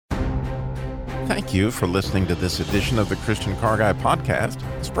Thank you for listening to this edition of the Christian Car Guy podcast.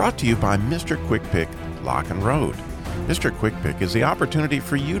 It's brought to you by Mr. Quick Pick Lock and Road. Mr. Quick Pick is the opportunity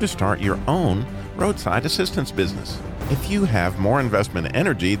for you to start your own roadside assistance business. If you have more investment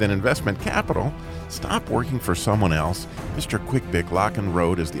energy than investment capital, stop working for someone else. Mr. Quick Pick Lock and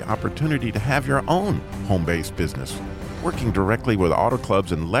Road is the opportunity to have your own home-based business, working directly with auto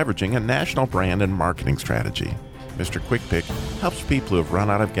clubs and leveraging a national brand and marketing strategy. Mr. Quick Pick helps people who have run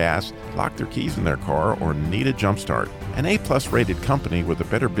out of gas, locked their keys in their car, or need a jump start. An A-plus rated company with the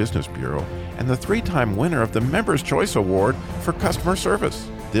Better Business Bureau and the 3-time winner of the Members' Choice Award for customer service.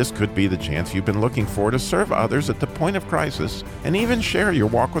 This could be the chance you've been looking for to serve others at the point of crisis and even share your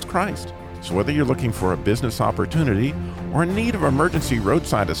walk with Christ. So whether you're looking for a business opportunity or in need of emergency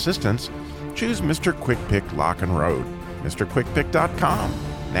roadside assistance, choose Mr. Quick Pick Lock and Road. MrQuickPick.com.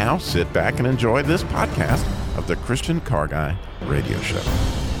 Now sit back and enjoy this podcast of the Christian Car Guy Radio Show.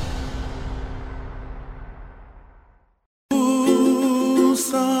 Ooh,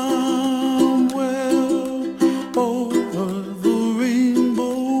 somewhere over the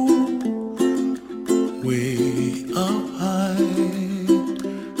rainbow, way up high,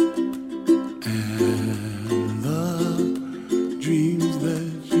 and the dreams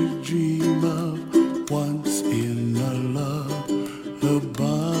that you dream of once in a lullaby.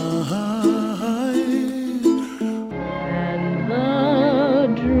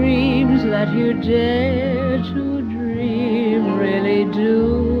 That you dare to dream really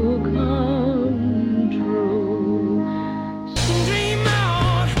do come true. Dream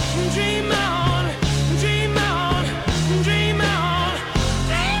on, dream on, dream on, dream on,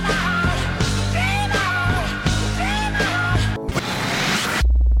 dream on, dream on, dream on.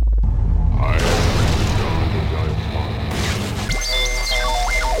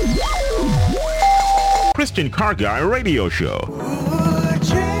 Christian Car Guy Radio Show.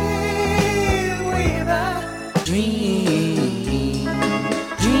 Dream, dream,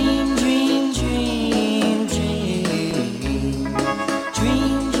 dream, dream, dream,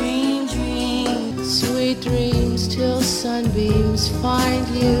 dream, dream, dream. Sweet dreams till sunbeams find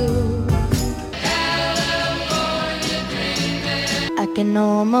you. California dreaming. I can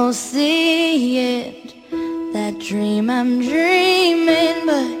almost see it, that dream I'm dreaming,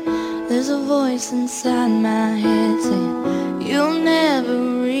 but there's a voice inside my head saying you'll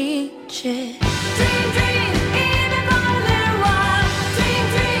never reach it.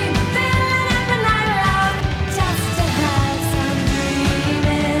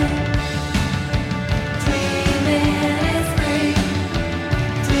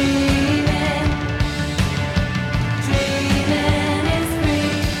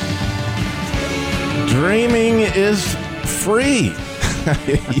 Dreaming is free.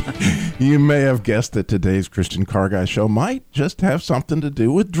 You may have guessed that today's Christian Car Guy show might just have something to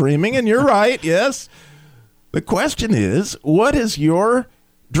do with dreaming, and you're right, yes. The question is, what is your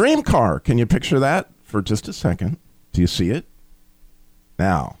dream car? Can you picture that for just a second? Do you see it?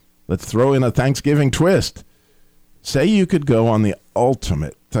 Now, let's throw in a Thanksgiving twist. Say you could go on the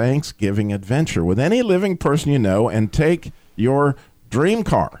ultimate Thanksgiving adventure with any living person you know and take your dream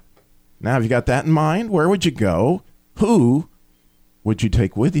car. Now, have you got that in mind? Where would you go? Who would you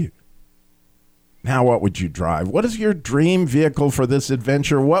take with you? Now, what would you drive? What is your dream vehicle for this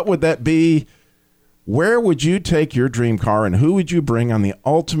adventure? What would that be? Where would you take your dream car, and who would you bring on the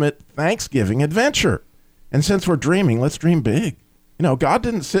ultimate Thanksgiving adventure? And since we're dreaming, let's dream big. You know, God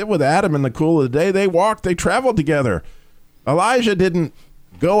didn't sit with Adam in the cool of the day. They walked, they traveled together. Elijah didn't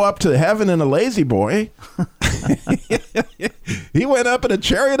go up to heaven in a lazy boy. He went up in a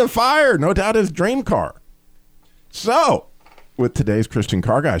chariot of fire, no doubt his dream car. So, with today's Christian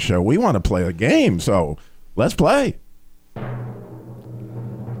Car Guy show, we want to play a game, so let's play.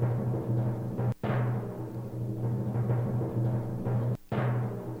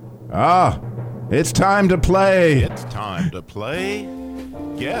 It's time to play. It's time to play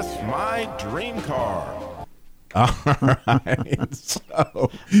Guess My Dream Car. All right, so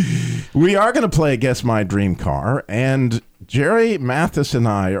we are going to play Guess My Dream Car, and Jerry Mathis and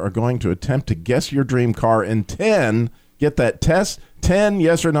I are going to attempt to guess your dream car in 10, get that test, 10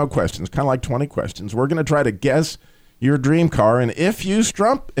 yes or no questions, kind of like 20 questions. We're going to try to guess your dream car, and if you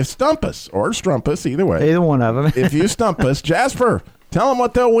stump us, or strump us, either way. Either one of them. If you stump us, Jasper, tell them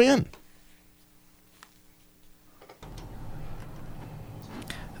what they'll win.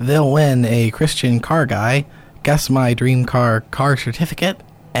 They'll win a Christian Car Guy Guess My Dream Car certificate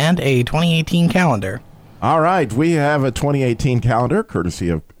and a 2018 calendar. All right, we have a 2018 calendar courtesy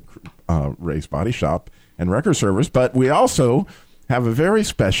of Ray's Body Shop and Record Service, but we also have a very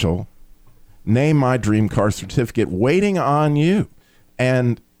special Name My Dream Car certificate waiting on you.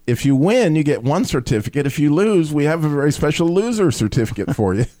 And If you win, you get one certificate. If you lose, we have a very special loser certificate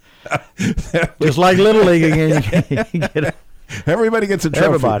for you. Just like Little League again. You get a- Everybody gets a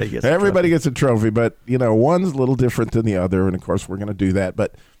trophy. Everybody gets a trophy, but one's a little different than the other, and of course we're going to do that.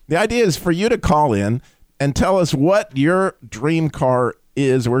 But the idea is for you to call in and tell us what your dream car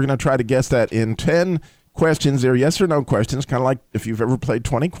is. We're going to try to guess that in 10 questions. They're yes or no questions, kind of like if you've ever played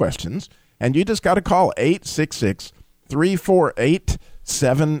 20 questions. And you just got to call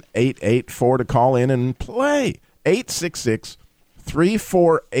 866-348-7884 to call in and play.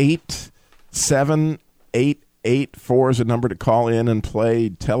 866-348-7884 is a number to call in and play.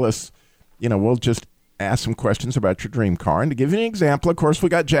 Tell us, we'll just ask some questions about your dream car. And to give you an example, of course, we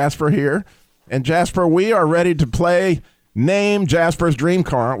got Jasper here. And Jasper, we are ready to play Name Jasper's Dream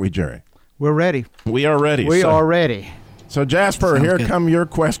Car, aren't we, Jerry? We're ready. We are ready. We are ready. So, Jasper, Sounds here good. come your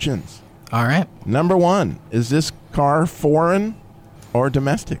questions. All right. Number 1, is this car foreign or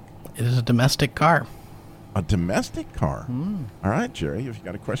domestic? It is a domestic car. A domestic car. All right, Jerry, have you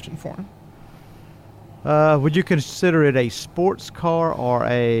got a question for him? Would you consider it a sports car or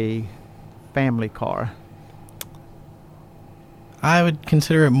a family car? I would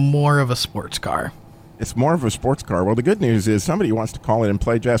consider it more of a sports car. It's more of a sports car. Well, the good news is somebody wants to call in and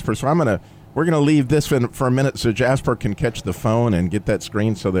play, Jasper. So we're gonna leave this for a minute so Jasper can catch the phone and get that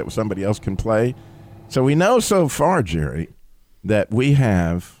screen so that somebody else can play. So we know so far, Jerry, that we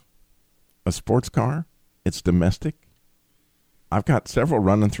have a sports car. It's domestic. I've got several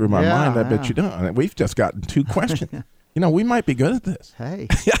running through my mind. I bet you don't. We've just gotten 2 questions. We might be good at this. Hey.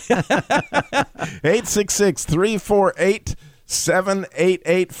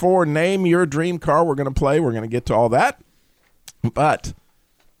 866-348-7884. Name your dream car. We're going to play. We're going to get to all that. But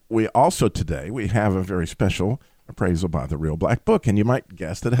we also today, we have a very special appraisal by the Real Black Book. And you might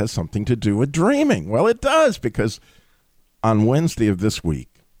guess that it has something to do with dreaming. Well, it does, because on Wednesday of this week,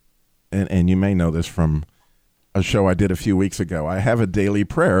 and you may know this from a show I did a few weeks ago, I have a daily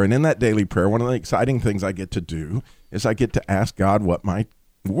prayer. And in that daily prayer, one of the exciting things I get to do is I get to ask God what my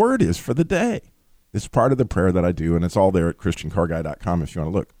word is for the day. It's part of the prayer that I do, and it's all there at ChristianCarGuy.com if you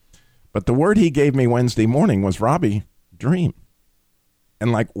want to look. But the word he gave me Wednesday morning was, Robbie, dream.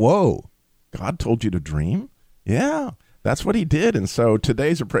 And whoa, God told you to dream? Yeah, that's what he did. And so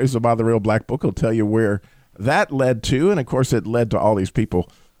today's appraisal by the Real Black Book will tell you where that led to. And, of course, it led to all these people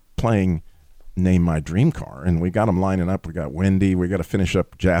playing Name My Dream Car. And we got them lining up. We got Wendy. We got to finish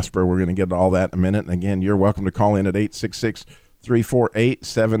up Jasper. We're going to get to all that in a minute. And, again, you're welcome to call in at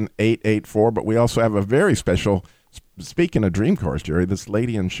 866-348-7884. But we also have a very special, speaking of dream cars, Jerry, this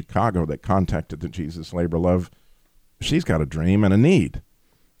lady in Chicago that contacted the Jesus Labor Love, she's got a dream and a need.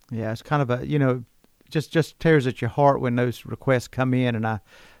 Yeah, it's kind of a, just tears at your heart when those requests come in. And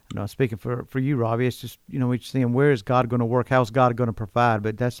speaking for you, Robbie, it's just, we're seeing where is God going to work? How's God going to provide?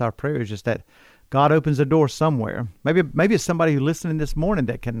 But that's our prayer, is just that God opens a door somewhere. Maybe it's somebody who's listening this morning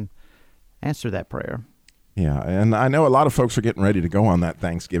that can answer that prayer. Yeah, and I know a lot of folks are getting ready to go on that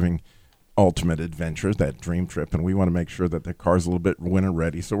Thanksgiving ultimate adventure, that dream trip, and we want to make sure that the car's a little bit winter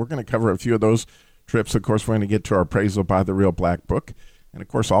ready. So we're going to cover a few of those trips. Of course, we're going to get to our appraisal by the Real Black Book. And, of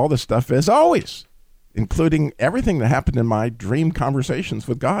course, all this stuff, as always, including everything that happened in my dream conversations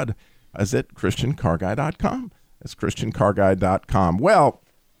with God, is at ChristianCarGuy.com. That's ChristianCarGuy.com. Well,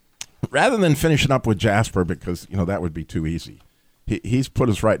 rather than finishing up with Jasper, because, that would be too easy, he's put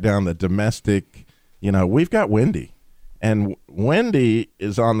us right down the domestic. We've got Wendy. And Wendy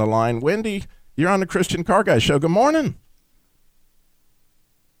is on the line. Wendy, you're on the Christian Car Guy Show. Good morning.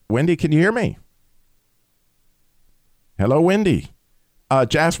 Wendy, can you hear me? Hello, Wendy.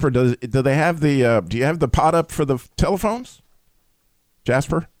 Jasper, do they have do you have the pot up for the telephones?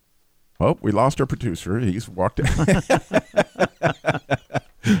 Jasper? Oh, we lost our producer. He's walked in.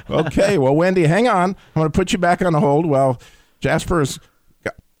 Okay, well, Wendy, hang on. I'm going to put you back on the hold. Well, Jasper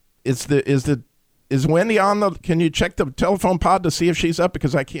is Wendy on the, can you check the telephone pod to see if she's up,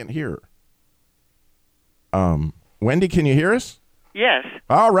 because I can't hear her. Wendy, can you hear us? Yes.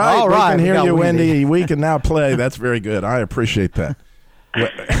 All right. We can hear you, Wendy. We can now play. That's very good. I appreciate that.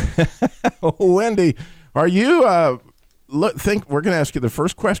 Wendy, are you, we're going to ask you the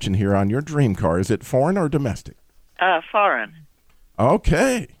first question here on your dream car. Is it foreign or domestic? Foreign.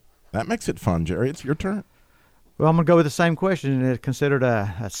 Okay. That makes it fun, Jerry. It's your turn. Well, I'm going to go with the same question. Is it considered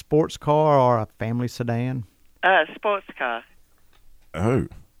a sports car or a family sedan? Sports car. Oh.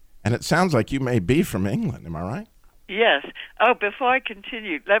 And it sounds like you may be from England. Am I right? Yes. Oh, before I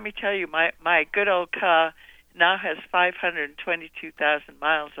continue, let me tell you, my good old car now has 522,000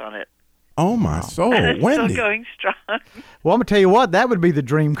 miles on it. Oh, my soul. And it's Wendy. still going strong. Well, I'm going to tell you what, that would be the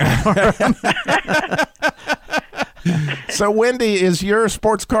dream car. So, Wendy, is your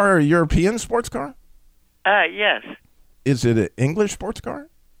sports car a European sports car? Yes. Is it an English sports car?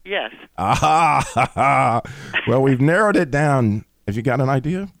 Yes. Ah, well, we've narrowed it down. Have you got an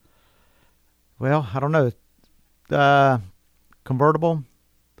idea? Well, I don't know. Convertible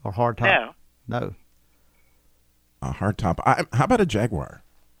or hardtop? No. A hardtop. How about a Jaguar?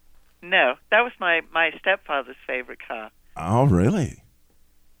 No. That was my stepfather's favorite car. Oh, really?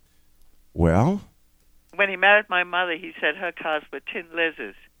 Well. When he married my mother, he said her cars were Tin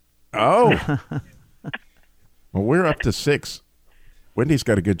Liz's. Oh. Well, we're up to 6. Wendy's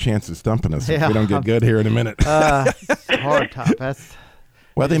got a good chance of stumping us if we don't get good here in a minute. Hardtop. That's.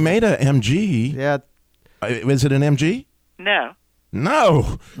 Well, they made a MG. Yeah. Is it an MG? No.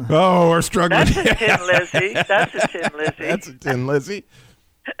 No. Oh, we're struggling. That's a Tin Lizzy. That's a Tin Lizzy. That's a Tin Lizzy.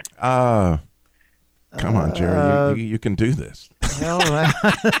 Come on, Jerry. You can do this.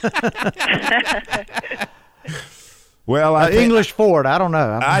 Well, I think, English Ford. I don't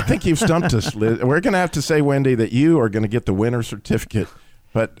know. I think you've stumped us, Liz. We're going to have to say, Wendy, that you are going to get the winner certificate.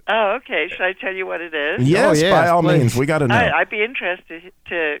 But Oh, okay. Should I tell you what it is? yes, by all please. means, we got to know. I'd be interested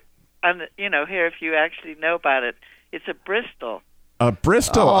to, hear if you actually know about it. It's a Bristol. A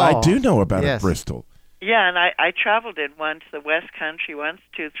Bristol. I do know about a Bristol. Yeah, and I traveled in one to the West Country once,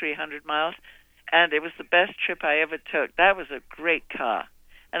 200-300 miles, and it was the best trip I ever took. That was a great car.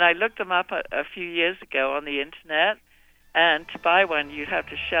 And I looked them up a few years ago on the Internet, and to buy one, you'd have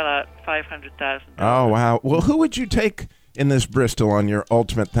to shell out $500,000. Oh, wow. Well, who would you take in this Bristol on your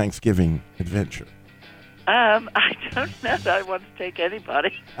ultimate Thanksgiving adventure? I don't know that I want to take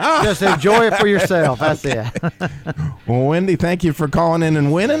anybody. Just enjoy it for yourself. That's it. Well, Wendy, thank you for calling in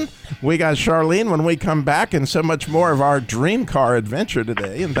and winning. We got Charlene when we come back and so much more of our dream car adventure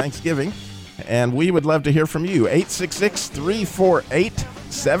today and Thanksgiving. And we would love to hear from you.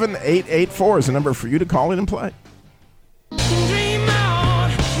 866-348-7884 is the number for you to call in and play. Dream on,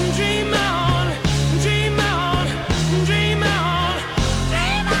 dream on, dream on, dream on,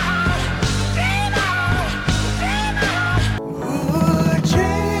 dream on, dream on, dream on. Ooh,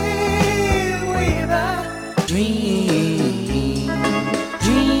 dream weaver. Dream, dream,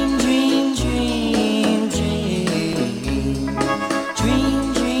 dream, dream, dream,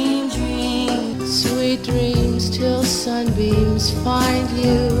 dream, dream, dream. Sweet dreams till sunbeams find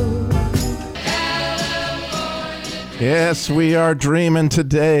you. Yes, we are dreaming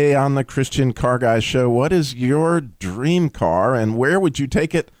today on the Christian Car Guy Show. What is your dream car and where would you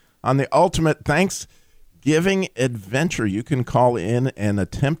take it on the ultimate Thanksgiving adventure? You can call in and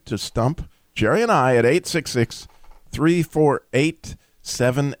attempt to stump Jerry and I at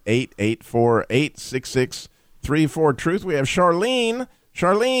 866-348-7884, 866-34-TRUTH. We have Charlene.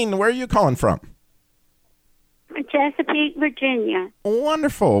 Charlene, where are you calling from? Chesapeake, Virginia.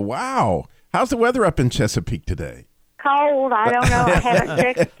 Wonderful. Wow. How's the weather up in Chesapeake today? Cold. I don't know. I haven't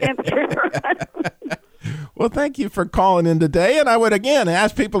checked the temperature. Well, thank you for calling in today. And I would, again,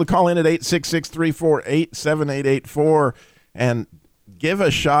 ask people to call in at 866-348-7884 and give a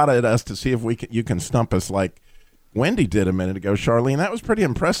shot at us to see if you can stump us like Wendy did a minute ago. Charlene, that was pretty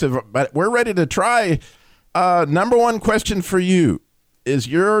impressive. But we're ready to try. Number one question for you. Is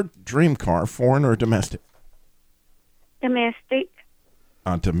your dream car foreign or domestic? Domestic.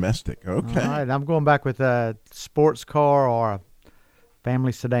 Domestic. Okay. All right, I'm going back with a sports car or a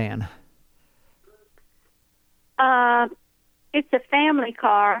family sedan. It's a family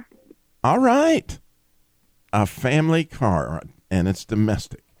car. All right. A family car, and it's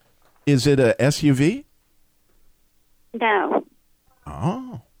domestic. Is it a SUV? No.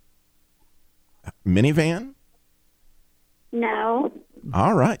 Oh. Minivan? No.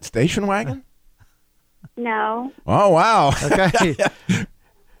 All right. Station wagon? No. Oh, wow. Okay.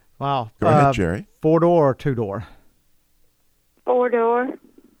 Wow. Go ahead, Jerry. 4-door or 2-door? 4-door.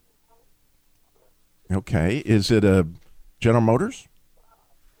 Okay. Is it a General Motors?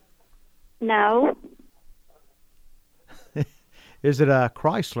 No. Is it a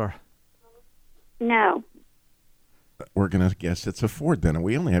Chrysler? No. We're going to guess it's a Ford then. And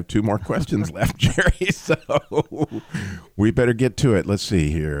we only have 2 more questions left, Jerry. So we better get to it. Let's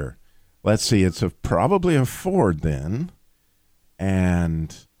see here. Let's see. It's probably a Ford then.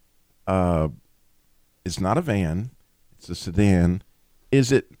 And it's not a van. It's a sedan.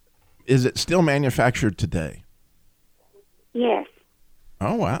 Is it still manufactured today? Yes.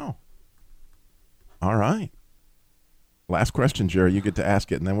 Oh, wow. All right. Last question, Jerry. You get to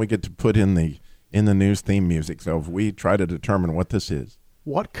ask it, and then we get to put in the news theme music. So if we try to determine what this is.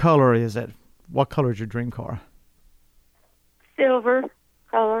 What color is it? What color is your dream car? Silver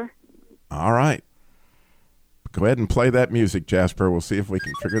color. All right. Go ahead and play that music, Jasper. We'll see if we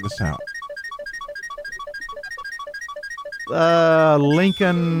can figure this out.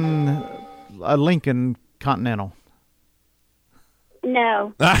 Lincoln Continental.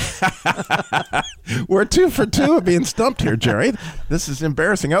 No. We're 2 for 2 of being stumped here, Jerry. This is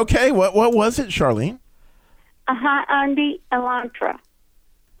embarrassing. Okay, what was it, Charlene? A Hyundai Elantra.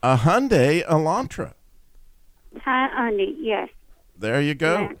 A Hyundai Elantra. Hyundai, yes. There you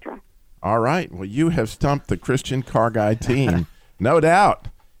go. Elantra. All right. Well, you have stumped the Christian Car Guy team, no doubt.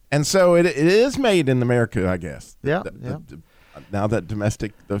 And so it is made in America, I guess. Yeah. Now that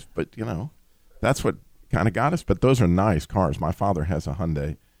domestic, but that's what kind of got us. But those are nice cars. My father has a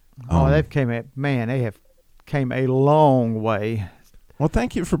Hyundai. They have came a long way. Well,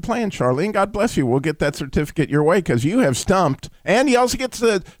 thank you for playing, Charlene. God bless you. We'll get that certificate your way because you have stumped, and he also gets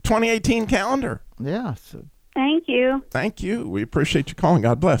the 2018 calendar. Yeah. Thank you. Thank you. We appreciate you calling.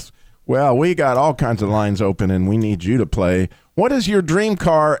 God bless. Well, we got all kinds of lines open, and we need you to play. What is your dream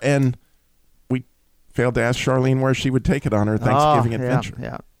car? And we failed to ask Charlene where she would take it on her Thanksgiving adventure.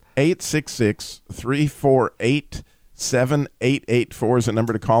 Yeah. 866-348-7884 is the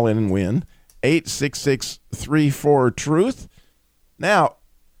number to call in and win. 866-34-TRUTH. Now,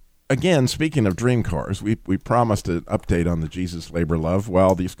 again, speaking of dream cars, we promised an update on the Jesus Labor Love.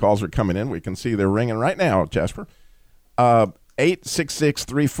 Well, these calls are coming in. We can see they're ringing right now, Jasper.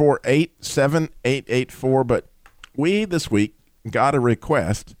 866-348-7884. But we, this week, got a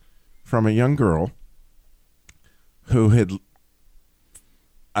request from a young girl who had,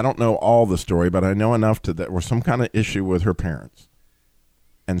 I don't know all the story, but I know enough that there was some kind of issue with her parents.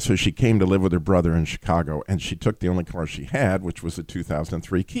 And so she came to live with her brother in Chicago, and she took the only car she had, which was a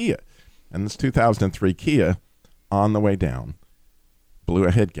 2003 Kia. And this 2003 Kia, on the way down, blew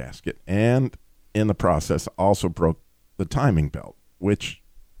a head gasket, and in the process also broke the timing belt, which,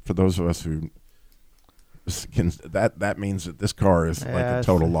 for those of us who can, that means that this car is like a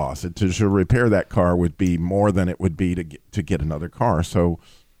total loss. To repair that car would be more than it would be to get another car. So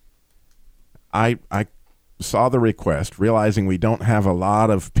I saw the request, realizing we don't have a lot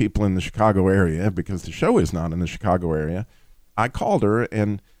of people in the Chicago area because the show is not in the Chicago area. I called her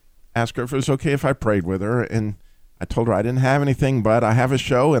and asked her if it was okay if I prayed with her, and I told her I didn't have anything, but I have a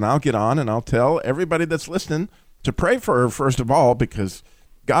show, and I'll get on and I'll tell everybody that's listening to pray for her first of all, because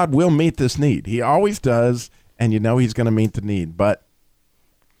God will meet this need. He always does, and he's going to meet the need. But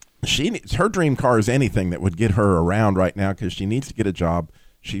her dream car is anything that would get her around right now because she needs to get a job.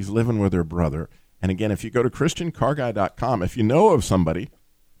 She's living with her brother. And again, if you go to ChristianCarGuy.com, if you know of somebody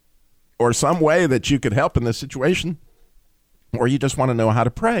or some way that you could help in this situation, or you just want to know how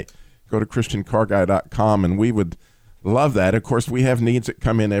to pray, go to ChristianCarGuy.com, and we would love that. Of course, we have needs that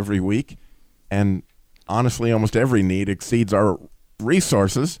come in every week, and honestly, almost every need exceeds our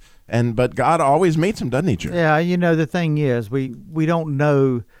resources, but God always meets them, doesn't he, Jerry? Yeah, the thing is, we don't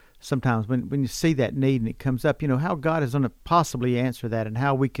know sometimes when you see that need and it comes up, how God is going to possibly answer that and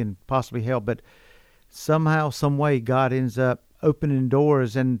how we can possibly help, but somehow, some way, God ends up opening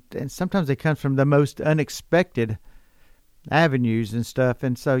doors, and sometimes they come from the most unexpected avenues and stuff.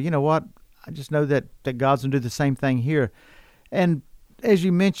 And so, you know what? I just know that God's going to do the same thing here. And as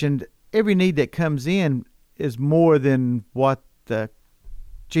you mentioned, every need that comes in is more than what the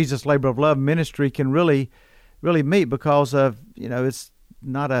Jesus Labor of Love ministry can really meet, because of, it's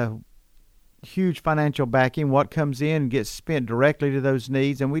not a huge financial backing. What comes in gets spent directly to those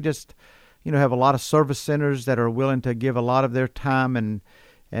needs, and we just have a lot of service centers that are willing to give a lot of their time and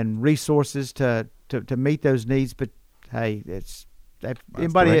resources to meet those needs. But hey, it's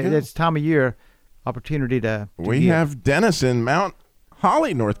time of year opportunity to we give. Have Dennis in Mount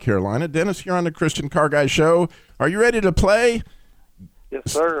Holly, North Carolina. Dennis, you're on the Christian Car Guy show. Are you ready to play?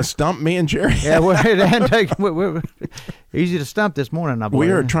 Yes, sir. Stump me and Jerry. Yeah, we're easy to stump this morning, I believe.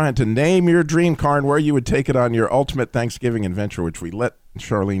 We are trying to name your dream car and where you would take it on your ultimate Thanksgiving adventure, which we let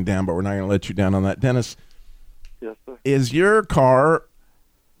Charlene down, but we're not going to let you down on that. Dennis, yes, sir. Is your car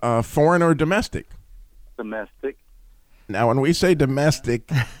foreign or domestic? Domestic. Now, when we say domestic,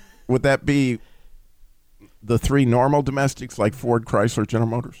 would that be the 3 normal domestics like Ford, Chrysler, General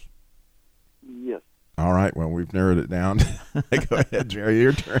Motors? Yes. All right. Well, we've narrowed it down. Go ahead, Jerry.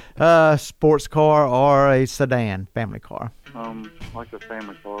 Your turn. Sports car or a sedan, family car? Like a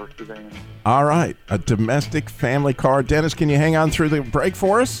family car, sedan. All right. A domestic family car. Dennis, can you hang on through the break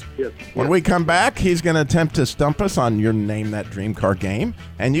for us? Yes. When we come back, he's going to attempt to stump us on your Name That Dream Car game.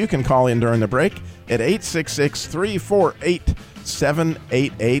 And you can call in during the break at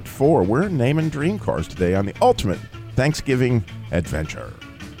 866-348-7884. We're naming dream cars today on the ultimate Thanksgiving adventure.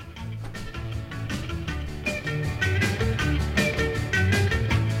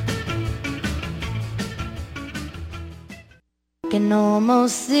 Can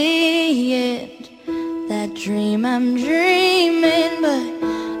almost see it, that dream I'm dreaming,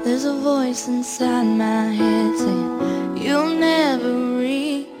 but there's a voice inside my head saying you'll never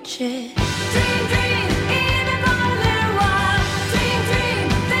reach it. Dream, dream, even for a little while. Dream, dream,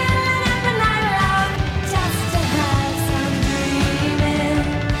 filling up the night loud, just to have some dreaming.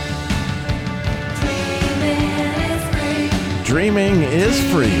 Dreaming is free. Dreaming is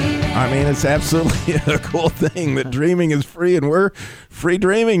free. I mean, it's absolutely a cool thing that dreaming is free, and we're free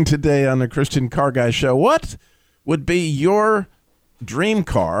dreaming today on the Christian Car Guy Show. What would be your dream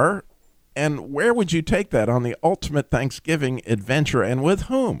car, and where would you take that on the ultimate Thanksgiving adventure, and with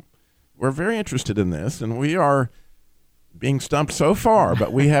whom? We're very interested in this, and we are being stumped so far,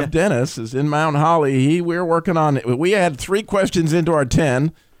 but we have Dennis is in Mount Holly. We're working on it. We had 3 questions into our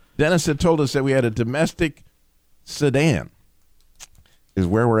 10. Dennis had told us that we had a domestic sedan is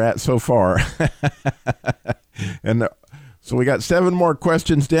where we're at so far. And so we got 7 more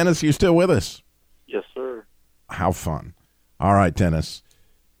questions. Dennis, you still with us? Yes, sir. How fun. All right, Dennis.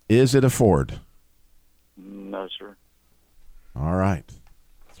 Is it a Ford? No, sir. All right.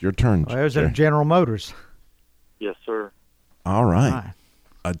 It's your turn. Well, there's Jerry. a General Motors. Yes, sir. All right. Right.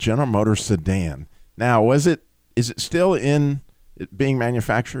 A General Motors sedan. Now, is it still being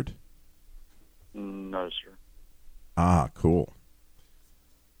manufactured? No, sir. Ah, cool.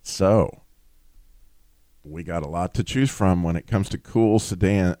 So, we got a lot to choose from when it comes to cool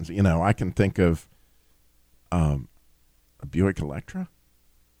sedans. You know, I can think of a Buick Electra.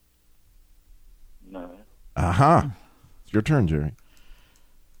 No. Uh-huh. It's your turn, Jerry.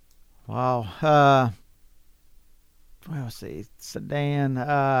 Wow. Well, let's see. Sedan.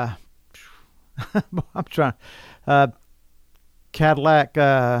 I'm trying. Cadillac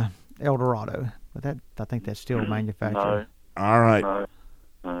Eldorado. But I think that's still manufactured. All right. No.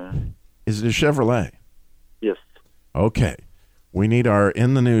 No. Is it a Chevrolet? Yes. Okay. We need our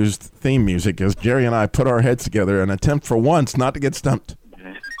In the News theme music as Jerry and I put our heads together and attempt for once not to get stumped.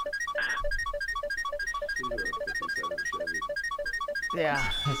 Okay. Yeah.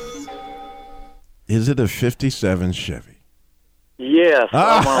 Is it a 57 Chevy? Yes,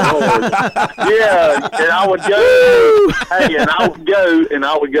 oh my Lord. Yeah, and I would go. Hey, and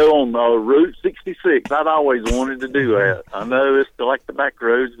I would go on Route 66. I'd always wanted to do that. I know it's like the back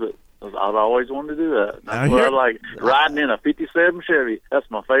roads, but I'd always wanted to do that. That's what I like, riding in a 57 Chevy. That's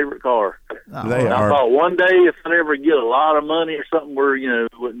my favorite car. Oh, They And I are. thought one day if I'd ever get a lot of money or something where,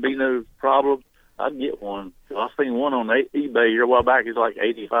 it wouldn't be no problem, I'd get one. I seen one on eBay here a while back. It's like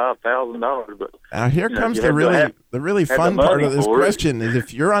 $85,000. But Now here comes you the have to really have- the really have fun the part money of this for it. question is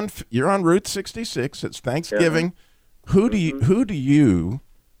if you're on Route 66, it's Thanksgiving. Who do you,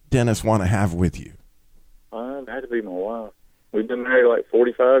 Dennis, want to have with you? It had to be my wife. We've been married like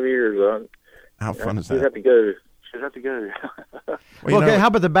 45 years. How fun is She'd that? have to go. She'd have to go. Well, you okay, know- how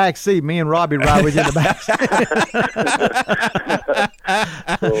about the back seat? Me and Robbie ride with you in the back seat.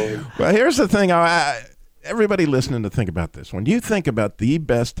 Well, here's the thing. Everybody listening to think about this. When you think about the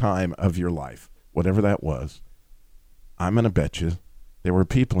best time of your life, whatever that was, I'm going to bet you there were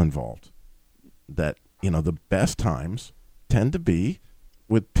people involved that, the best times tend to be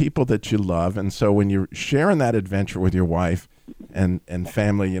with people that you love. And so when you're sharing that adventure with your wife and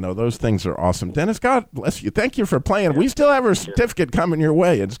family, those things are awesome. Dennis, God bless you. Thank you for playing. We still have a certificate coming your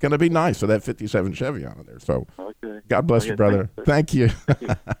way. It's going to be nice with that 57 Chevy on there. So Okay. God bless you, brother. Thank you.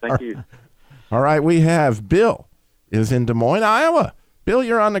 Thank you. All right, we have Bill is in Des Moines, Iowa. Bill,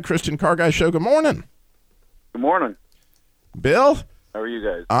 you're on the Christian Car Guy Show. Good morning. Good morning. Bill, How are you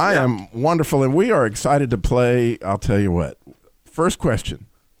guys? I am wonderful, and we are excited to play. I'll tell you what. First question,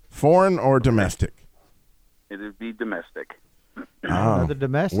 foreign or domestic? It would be domestic. Another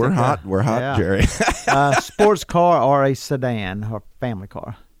domestic. We're hot. We're hot, yeah. Jerry. Sports car or a sedan or family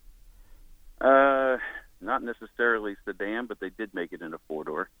car? Not necessarily sedan, but they did make it in a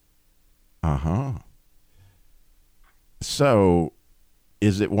 4-door. Uh-huh. So,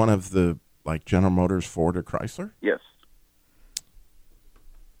 is it one of the, General Motors, Ford, or Chrysler? Yes.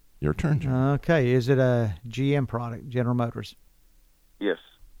 Your turn, Jerry. Okay, is it a GM product, General Motors? Yes.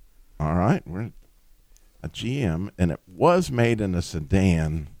 All right, we're a GM, and it was made in a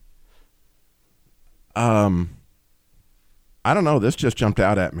sedan. I don't know. This just jumped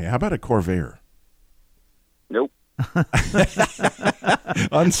out at me. How about a Corvair? Nope.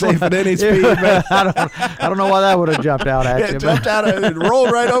 Unsafe at any speed, man. I don't know why that would have jumped out at you. It jumped out and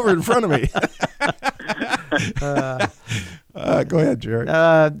rolled right over in front of me. Go ahead, Jerry.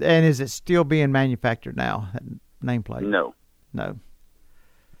 And is it still being manufactured now? That nameplate? No. No.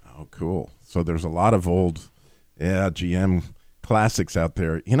 Oh, cool. So there's a lot of old, GM classics out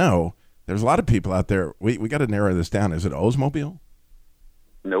there. There's a lot of people out there. We got to narrow this down. Is it Oldsmobile?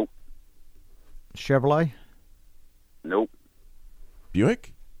 Nope. Chevrolet. Nope.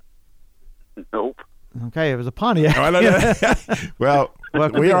 Buick? Nope. Okay, it was a Pontiac. Well,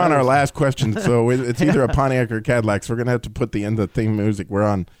 Welcome we to are on our ours. last question, so it's either a Pontiac or Cadillac. So we're going to have to put the end of the theme music. We're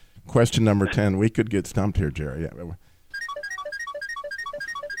on question number 10. We could get stumped here, Jerry. Yeah.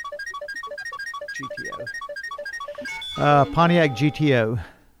 GTO. Pontiac GTO.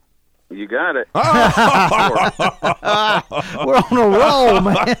 You got it. We're on a roll,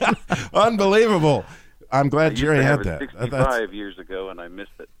 man. Unbelievable. I'm glad Jerry had that. 65 years ago, and I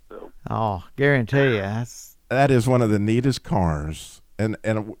missed it. So Oh, guarantee you. That is one of the neatest cars. And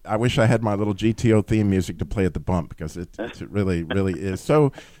I wish I had my little GTO theme music to play at the bump because it really, really is.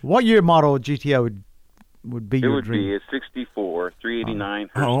 So What year model GTO would be it your would dream? be a 64 389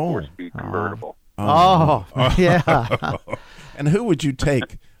 Hurst Oh. 4-speed convertible. Oh, yeah. and who would you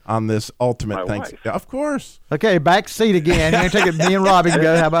take on this ultimate My thanks? wife. Of course. Okay, back seat again. You're going to take it. Me and Robbie can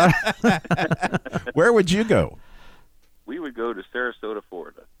go. How about Where would you go? We would go to Sarasota,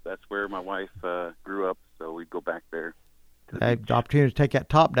 Florida. That's where my wife grew up, so we'd go back there. the opportunity to take that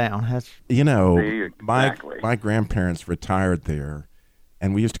top down? That's You know, Exactly. my grandparents retired there,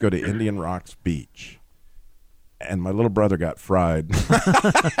 and we used to go to Indian Rocks Beach. And my little brother got fried.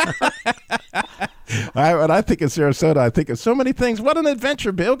 When I think of Sarasota, I think of so many things. What an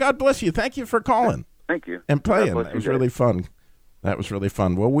adventure, Bill. God bless you. Thank you for calling Thank you. and playing. God bless That you was guys. really fun. That was really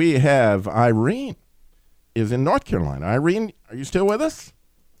fun. Well, we have Irene is in North Carolina. Irene, are you still with us?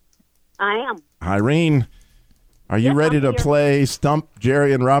 I am. Irene, are you Yes, ready I'm to here. play Stump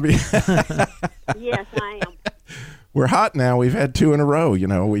Jerry and Robbie? Yes, I am. We're hot now. We've had two in a row. You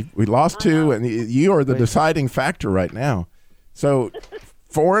know, we lost two, and you are the deciding factor right now. So,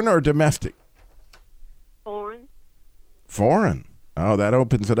 foreign or domestic? Foreign. Foreign. Oh, that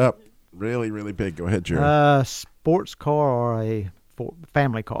opens it up really, really big. Go ahead, Jerry. sports car or a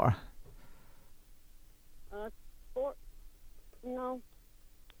family car? Sport. No.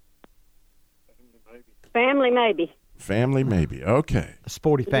 Family, maybe. Family, maybe. Okay. A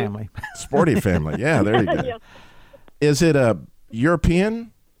sporty family. Sporty family. Yeah, there you go. Yeah. Is it a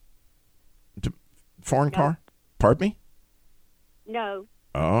European foreign car? Pardon me? No.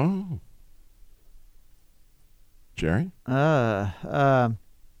 Oh. Jerry?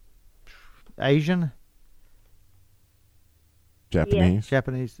 Asian, Japanese?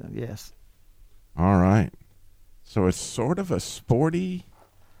 Japanese. Yes. All right. So it's sort of a sporty.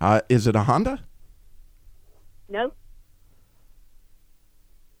 Is it a Honda? No.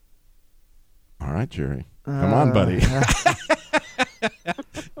 All right, Jerry. Come on, buddy.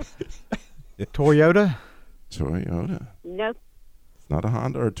 Toyota. Toyota. No. It's not a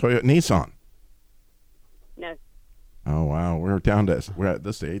Honda or a Toyota. Nissan. No. Oh, wow. We're at this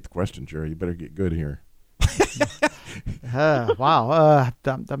is the 8th question, Jerry. You better get good here. Wow.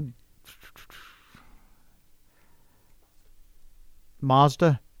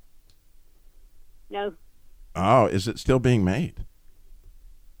 Mazda. No. Oh, is it still being made?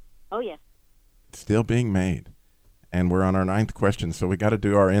 Oh, yes. It's still being made. And we're on our 9th question, so we got to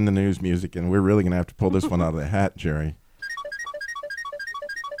do our In the News music, and we're really going to have to pull this one out of the hat, Jerry.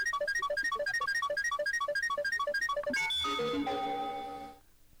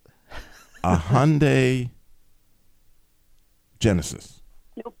 A Hyundai Genesis.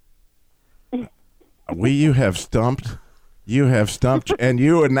 Nope. You have stumped. You have stumped, and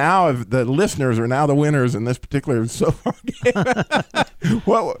you are now the listeners are now the winners in this particular so far game.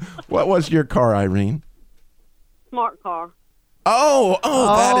 What was your car, Irene? Smart car. Oh,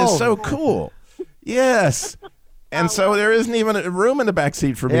 that is so cool. Yes. And so there isn't even a room in the back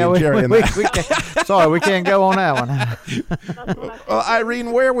seat for me and Jerry. we can't, sorry, we can't go on that one. Well,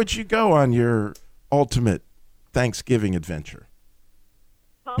 Irene, where would you go on your ultimate Thanksgiving adventure?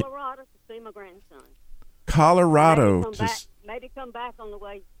 Colorado to see my grandson. Colorado. Maybe come back on the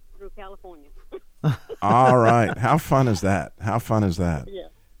way through California. All right. How fun is that? How fun is that? Yeah.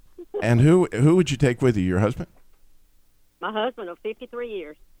 And who would you take with you? Your husband? My husband of 53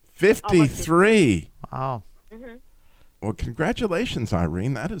 years. 53. Wow. Mm-hmm. Well, congratulations,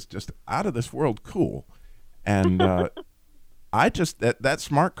 Irene. That is just out of this world cool. And I just that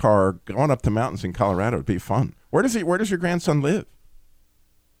smart car going up the mountains in Colorado would be fun. Where does your grandson live?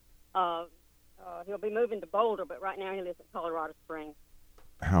 He'll be moving to Boulder, but right now he lives in Colorado Springs.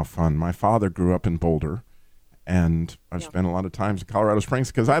 How fun. My father grew up in Boulder, and I've spent a lot of times in Colorado Springs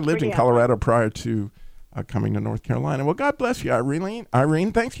because I lived in Colorado prior to coming to North Carolina. Well, God bless you, Irene.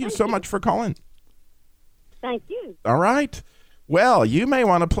 Irene, thank you so much for calling. Thank you. All right. Well, you may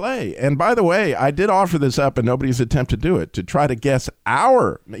want to play. And by the way, I did offer this up, and nobody's attempted to do it, to try to guess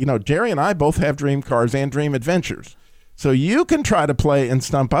Jerry and I both have dream cars and dream adventures. So you can try to play and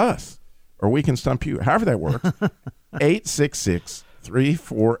stump us. or we can stump you. However that works.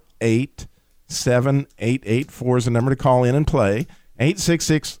 866-348-7884 is the number to call in and play.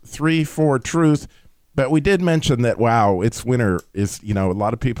 866-34-TRUTH. But we did mention that, wow, it's winter. A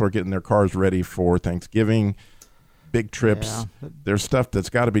lot of people are getting their cars ready for Thanksgiving, big trips. Yeah. There's stuff that's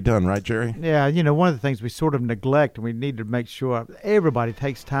got to be done, right, Jerry? Yeah, one of the things we sort of neglect, and we need to make sure everybody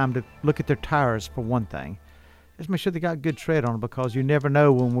takes time to look at their tires for one thing. Just make sure they got good tread on them, because you never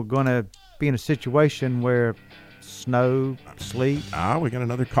know when we're going to be in a situation where snow, sleet. We got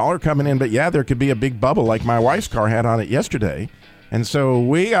another caller coming in. But, yeah, there could be a big bubble like my wife's car had on it yesterday. And so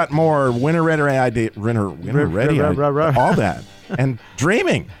we got more winter ready idea, all that, and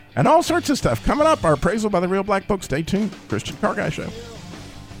dreaming, and all sorts of stuff. Coming up, our appraisal by the Real Black Book. Stay tuned. Christian Car Guy Show.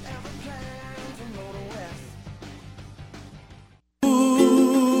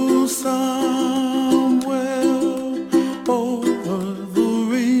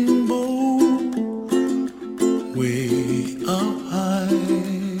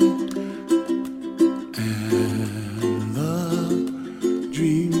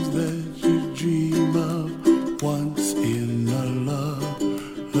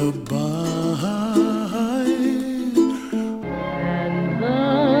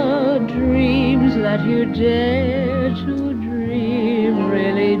 You dare to dream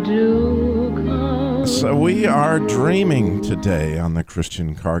really do come. So we are dreaming today on the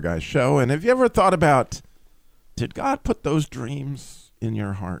Christian Car Guy Show. And have you ever thought about, did God put those dreams in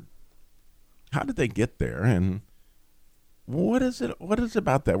your heart? How did they get there? And what is it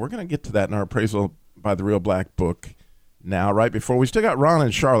about that? We're going to get to that in our appraisal by the Real Black Book now, right before we still got Ron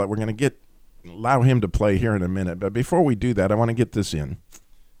and Charlotte. We're going to allow him to play here in a minute. But before we do that, I want to get this in.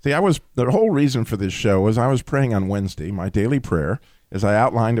 See, the whole reason for this show was I was praying on Wednesday, my daily prayer, as I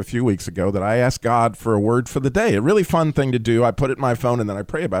outlined a few weeks ago, that I asked God for a word for the day. A really fun thing to do. I put it in my phone and then I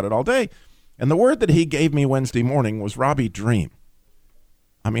pray about it all day. And the word that he gave me Wednesday morning was, Robbie, dream.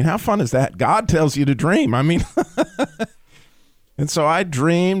 I mean, how fun is that? God tells you to dream. I mean, and so I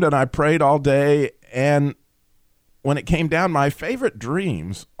dreamed and I prayed all day. And when it came down, my favorite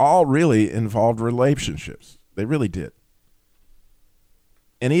dreams all really involved relationships. They really did.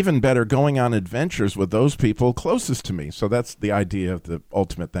 And even better, going on adventures with those people closest to me. So that's the idea of the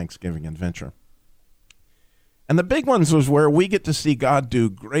ultimate Thanksgiving adventure. And the big ones was where we get to see God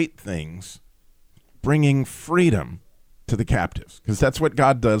do great things, bringing freedom to the captives. Because that's what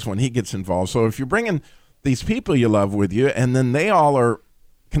God does when he gets involved. So if you're bringing these people you love with you, and then they all are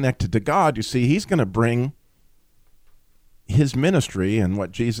connected to God, you see, he's going to bring his ministry and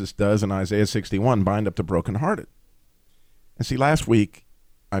what Jesus does in Isaiah 61, bind up the brokenhearted. And see, last week,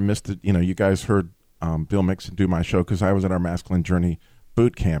 I missed it. You guys heard Bill Mixon do my show because I was at our Masculine Journey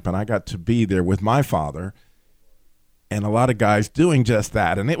boot camp, and I got to be there with my father and a lot of guys doing just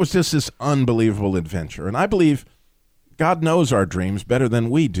that. And it was just this unbelievable adventure. And I believe God knows our dreams better than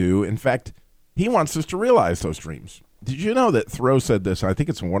we do. In fact, he wants us to realize those dreams. Did you know that Thoreau said this? I think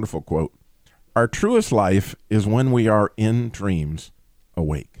it's a wonderful quote. Our truest life is when we are in dreams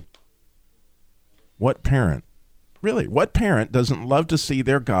awake. What parent doesn't love to see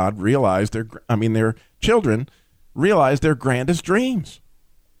their God realize their children realize their grandest dreams?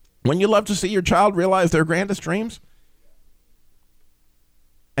 Wouldn't you love to see your child realize their grandest dreams?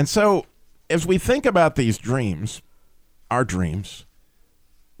 And so, as we think about these dreams, our dreams,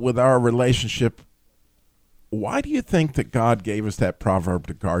 with our relationship, why do you think that God gave us that proverb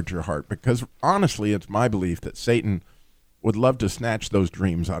to guard your heart? Because honestly, it's my belief that Satan would love to snatch those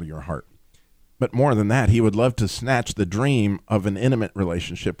dreams out of your heart. But more than that, he would love to snatch the dream of an intimate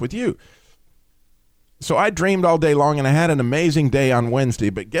relationship with you. So I dreamed all day long, and I had an amazing day on Wednesday.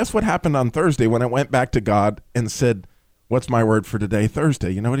 But guess what happened on Thursday when I went back to God and said, what's my word for today,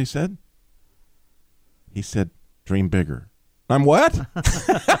 Thursday? You know what he said? He said, dream bigger. I'm what?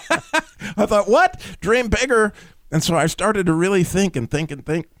 I thought, what? Dream bigger. And so I started to really think. And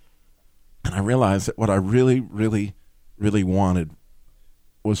I realized that what I really, really, really wanted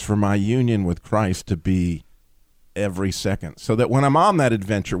was for my union with Christ to be every second, so that when I'm on that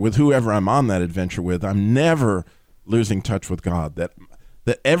adventure with whoever I'm on that adventure with, I'm never losing touch with God, that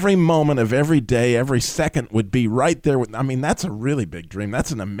every moment of every day, every second would be right there. That's a really big dream.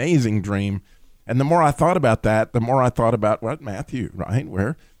 That's an amazing dream. And the more I thought about that, the more I thought about what Matthew, right?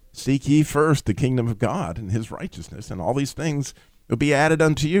 Where seek ye first the kingdom of God and his righteousness, and all these things will be added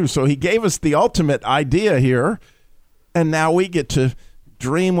unto you. So he gave us the ultimate idea here, and now we get to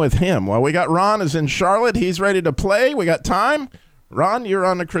dream with him. Well, we got Ron is in Charlotte. He's ready to play. We got time. Ron, you're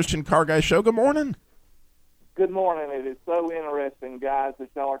on the Christian Car Guy Show. Good morning. Good morning. It is so interesting, guys, that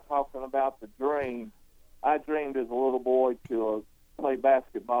y'all are talking about the dream. I dreamed as a little boy to play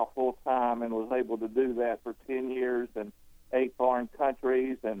basketball full time and was able to do that for 10 years and 8 foreign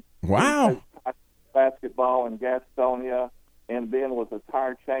countries. And Wow. coached basketball in Gastonia, and then was a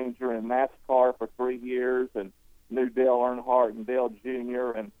tire changer in NASCAR for 3 years and knew Dale Earnhardt and Dale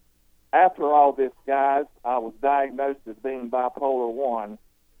Jr. And after all this, guys, I was diagnosed as being bipolar 1,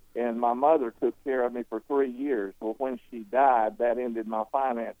 and my mother took care of me for 3 years. Well, when she died, that ended my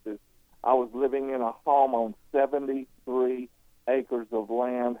finances. I was living in a home on 73 acres of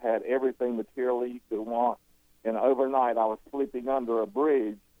land, had everything materially you could want, and overnight I was sleeping under a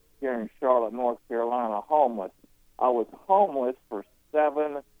bridge here in Charlotte, North Carolina, homeless. I was homeless for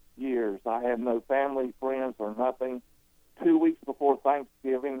 7 years. I had no family, friends, or nothing. 2 weeks before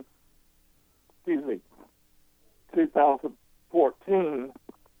Thanksgiving, 2014,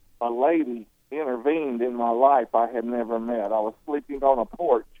 a lady intervened in my life I had never met. I was sleeping on a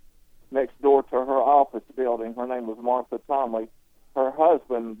porch next door to her office building. Her name was Martha Tomley. Her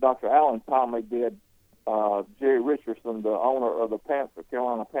husband, Dr. Alan Tomley, did Jerry Richardson, the owner of the Panther,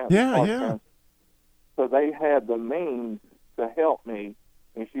 Carolina Panthers. Yeah. So they had the means to help me,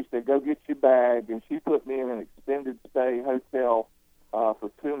 and she said, go get your bag, and she put me in an extended stay hotel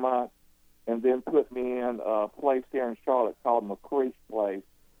for 2 months, and then put me in a place here in Charlotte called McCreesh Place.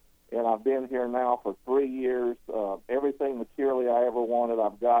 And I've been here now for 3 years. Everything materially I ever wanted,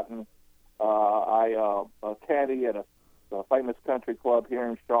 I've gotten. I caddy at a famous country club here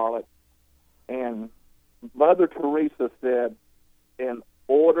in Charlotte. And Mother Teresa said, in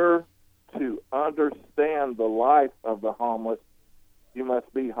order to understand the life of the homeless, you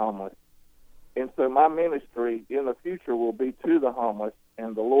must be homeless. And so my ministry in the future will be to the homeless.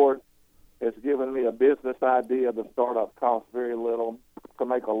 And the Lord has given me a business idea. The startup costs very little to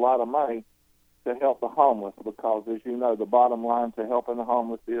make a lot of money to help the homeless, because, as you know, the bottom line to helping the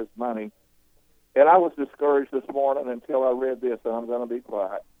homeless is money. And I was discouraged this morning until I read this, and I'm going to be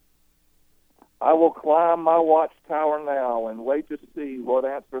quiet. I will climb my watchtower now and wait to see what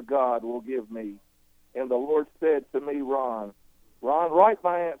answer God will give me. And the Lord said to me, Ron, write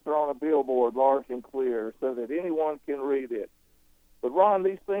my answer on a billboard large and clear so that anyone can read it. But, Ron,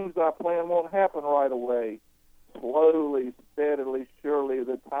 these things I plan won't happen right away. Slowly, steadily, surely,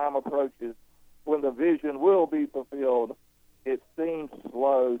 the time approaches when the vision will be fulfilled. It seems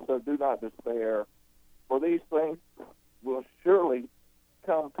slow, so do not despair. For these things will surely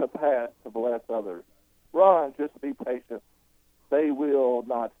come to pass to bless others. Ron, just be patient. They will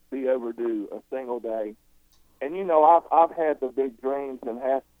not be overdue a single day. And, you know, I've had the big dreams, and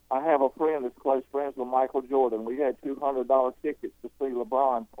I have a friend that's close friends with Michael Jordan. We had $200 tickets to see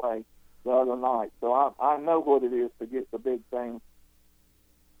LeBron play the other night. So I know what it is to get the big things.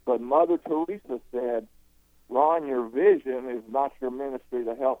 But Mother Teresa said, Ron, your vision is not your ministry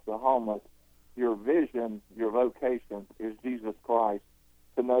to help the homeless. Your vision, your vocation is Jesus Christ,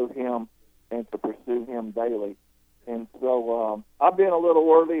 to know him and to pursue him daily. And so I've been a little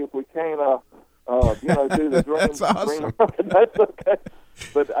wordy. If we can't, do the dream. That's awesome. That's okay.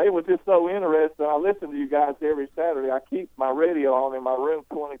 But it was just so interesting. I listen to you guys every Saturday. I keep my radio on in my room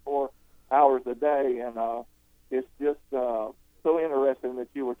 24 hours a day, and it's just so interesting that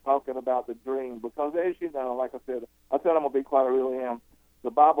you were talking about the dream, because, as you know, like I said I'm going to be quiet, I really am.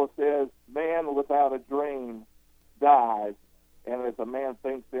 The Bible says, man without a dream dies, and as a man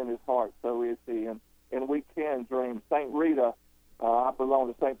thinks in his heart, so is he. And we can dream. St. Rita, I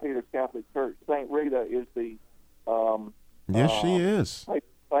belong to St. Peter's Catholic Church. St. Rita is the yes, she is.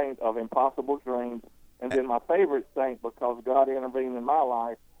 Saint of impossible dreams. And then my favorite saint, because God intervened in my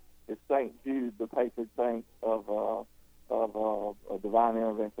life, is St. Jude, the patron saint of divine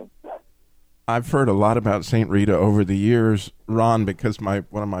intervention. I've heard a lot about St. Rita over the years, Ron, because one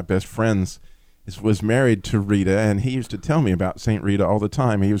of my best friends was married to Rita, and he used to tell me about St. Rita all the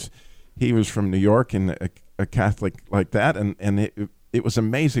time. He was from New York and a Catholic like that, and it was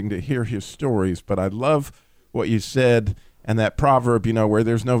amazing to hear his stories. But I love what you said, and that proverb, where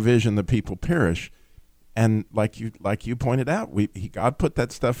there's no vision, the people perish. And like you pointed out, God put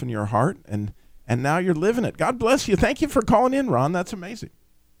that stuff in your heart, and now you're living it. God bless you. Thank you for calling in, Ron. That's amazing.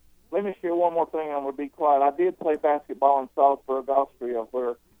 Let me share one more thing. I'm going to be quiet. I did play basketball in Salzburg, Austria,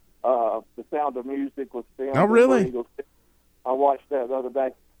 where The Sound of Music was filmed. Oh, really? I watched that the other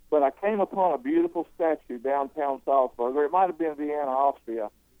day. But I came upon a beautiful statue downtown Salzburg, or it might have been Vienna, Austria,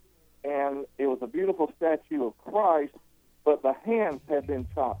 and it was a beautiful statue of Christ, but the hands had been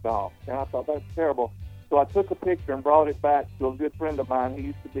chopped off. And I thought, that's terrible. So I took a picture and brought it back to a good friend of mine. He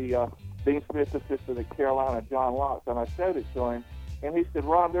used to be Dean Smith's assistant at Carolina, John Locke, and I showed it to him. And he said,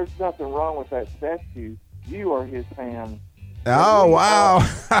 Ron, there's nothing wrong with that statue. You are his hands. Oh, wow.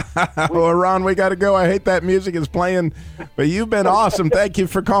 Well, Ron, we got to go. I hate that music is playing, but you've been awesome. Thank you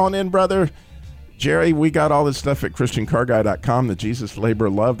for calling in, brother. Jerry, we got all this stuff at ChristianCarGuy.com, the Jesus Labor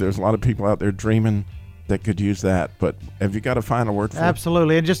of Love. There's a lot of people out there dreaming that could use that, but have you got a final word for it?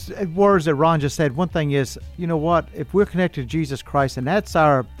 Absolutely. And just words that Ron just said. One thing is, you know what? If we're connected to Jesus Christ, and that's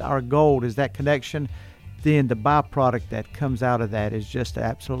our goal, is that connection, then the byproduct that comes out of that is just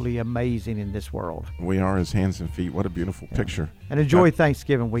absolutely amazing in this world. We are his hands and feet. What a beautiful picture. And enjoy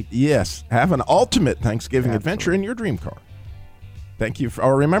Thanksgiving week. Yes. Have an ultimate Thanksgiving adventure in your dream car. Thank you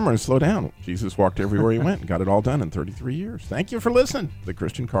for, remember, and slow down. Jesus walked everywhere he went and got it all done in 33 years. Thank you for listening to the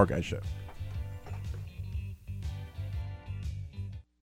Christian Car Guy Show.